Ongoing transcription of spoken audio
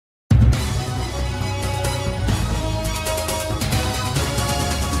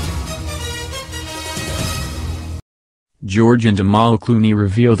George and Amal Clooney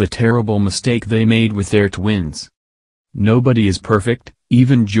reveal the terrible mistake they made with their twins. Nobody is perfect,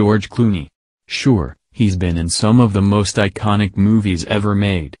 even George Clooney. Sure, he's been in some of the most iconic movies ever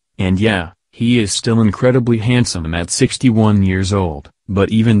made, and yeah, he is still incredibly handsome at 61 years old, but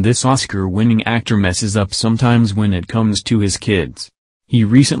even this Oscar-winning actor messes up sometimes when it comes to his kids. He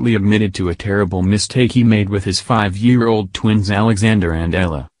recently admitted to a terrible mistake he made with his 5-year-old twins Alexander and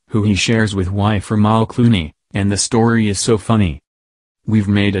Ella, who he shares with wife Amal Clooney, and the story is so funny. "We've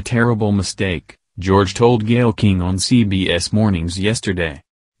made a terrible mistake," George told Gayle King on CBS Mornings yesterday.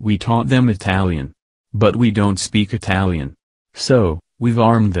 "We taught them Italian. But we don't speak Italian. So, we've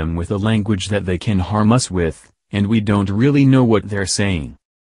armed them with a language that they can harm us with, and we don't really know what they're saying."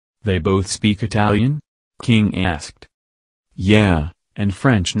 "They both speak Italian?" King asked. "Yeah, and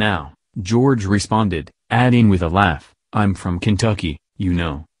French now," George responded, adding with a laugh, "I'm from Kentucky, you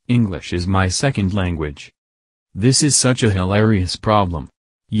know, English is my second language." This is such a hilarious problem.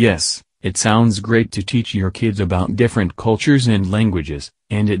 Yes, it sounds great to teach your kids about different cultures and languages,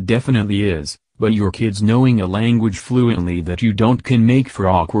 and it definitely is, but your kids knowing a language fluently that you don't can make for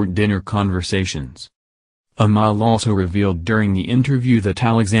awkward dinner conversations. Amal also revealed during the interview that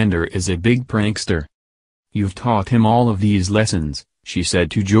Alexander is a big prankster. "You've taught him all of these lessons," she said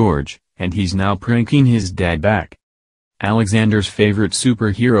to George, "and he's now pranking his dad back." "Alexander's favorite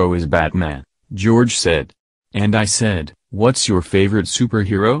superhero is Batman," George said. "And I said, 'What's your favorite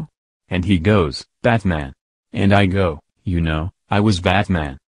superhero?' And he goes, 'Batman.' And I go, 'You know, I was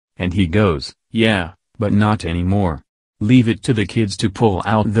Batman.' And he goes, 'Yeah, but not anymore.' Leave it to the kids to pull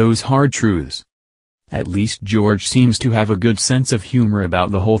out those hard truths." At least George seems to have a good sense of humor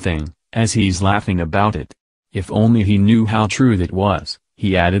about the whole thing, as he's laughing about it. "If only he knew how true that was,"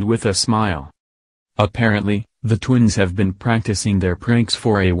 he added with a smile. Apparently, the twins have been practicing their pranks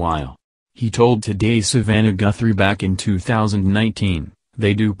for a while. He told Today's Savannah Guthrie back in 2019,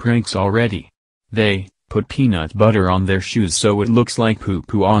 "They do pranks already. They put peanut butter on their shoes so it looks like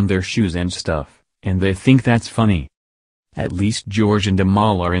poo-poo on their shoes and stuff, and they think that's funny." At least George and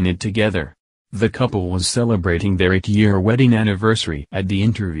Amal are in it together. The couple was celebrating their 8-year wedding anniversary at the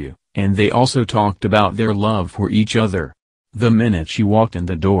interview, and they also talked about their love for each other. "The minute she walked in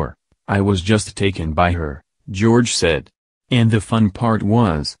the door, I was just taken by her," George said. "And the fun part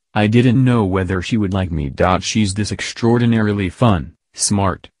was, I didn't know whether she would like me. She's this extraordinarily fun,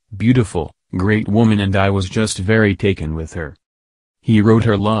 smart, beautiful, great woman and I was just very taken with her." He wrote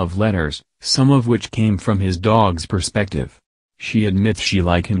her love letters, some of which came from his dog's perspective. She admits she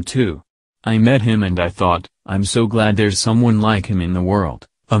liked him too. "I met him and I thought, I'm so glad there's someone like him in the world,"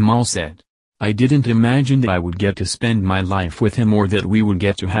 Amal said. "I didn't imagine that I would get to spend my life with him or that we would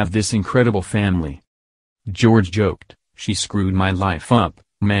get to have this incredible family." George joked, "She screwed my life up,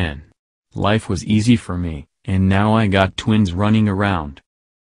 man. Life was easy for me, and now I got twins running around."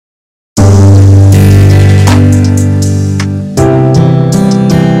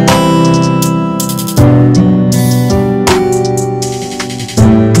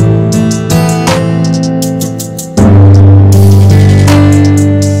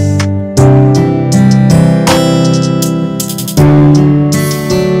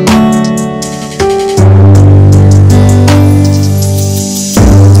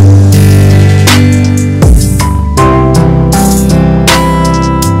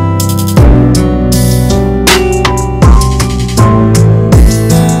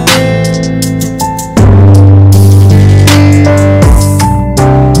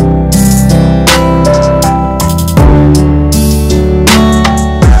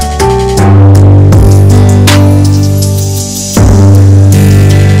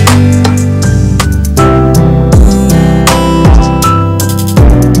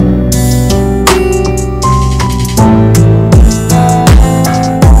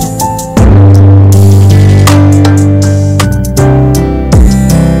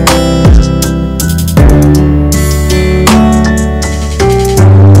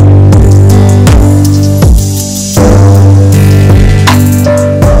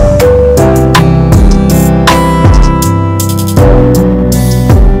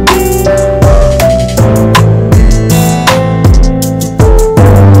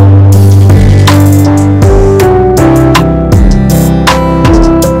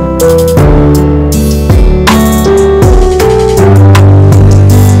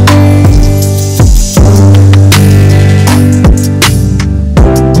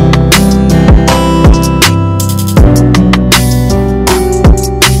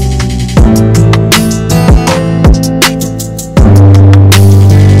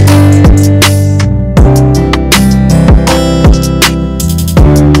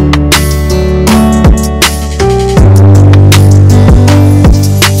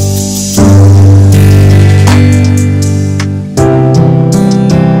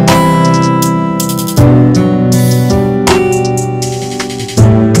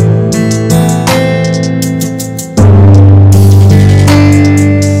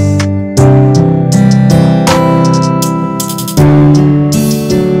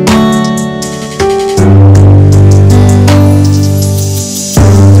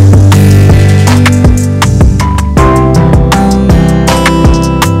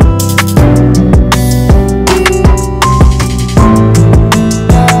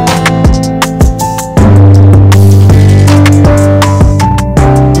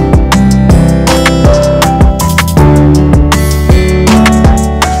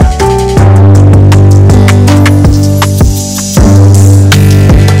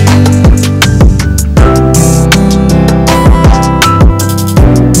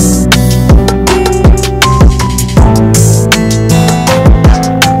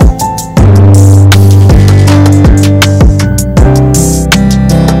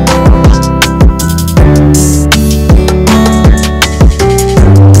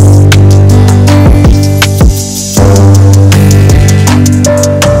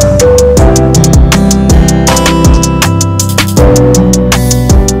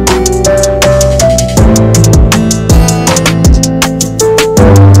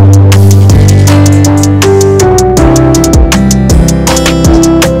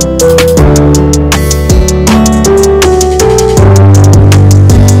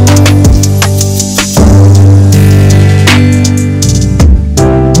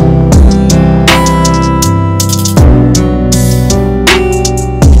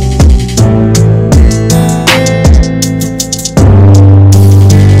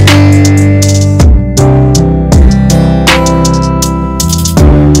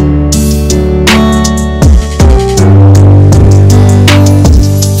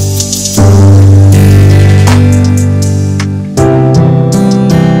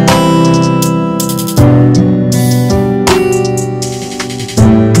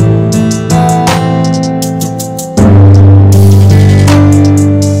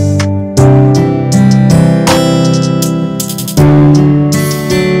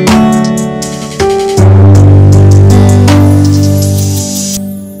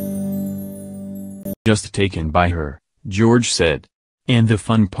 just taken by her, George said. And the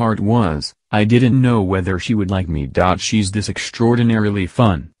fun part was, I didn't know whether she would like me. She's this extraordinarily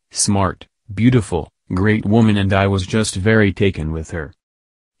fun, smart, beautiful, great woman, and I was just very taken with her.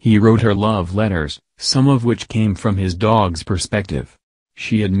 He wrote her love letters, some of which came from his dog's perspective.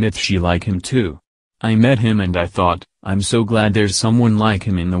 She admits she liked him too. I met him and I thought, I'm so glad there's someone like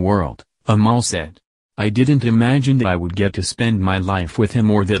him in the world, Amal said. I didn't imagine that I would get to spend my life with him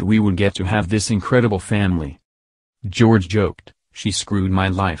or that we would get to have this incredible family. George joked, she screwed my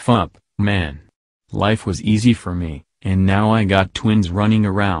life up, man. Life was easy for me, and now I got twins running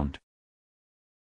around.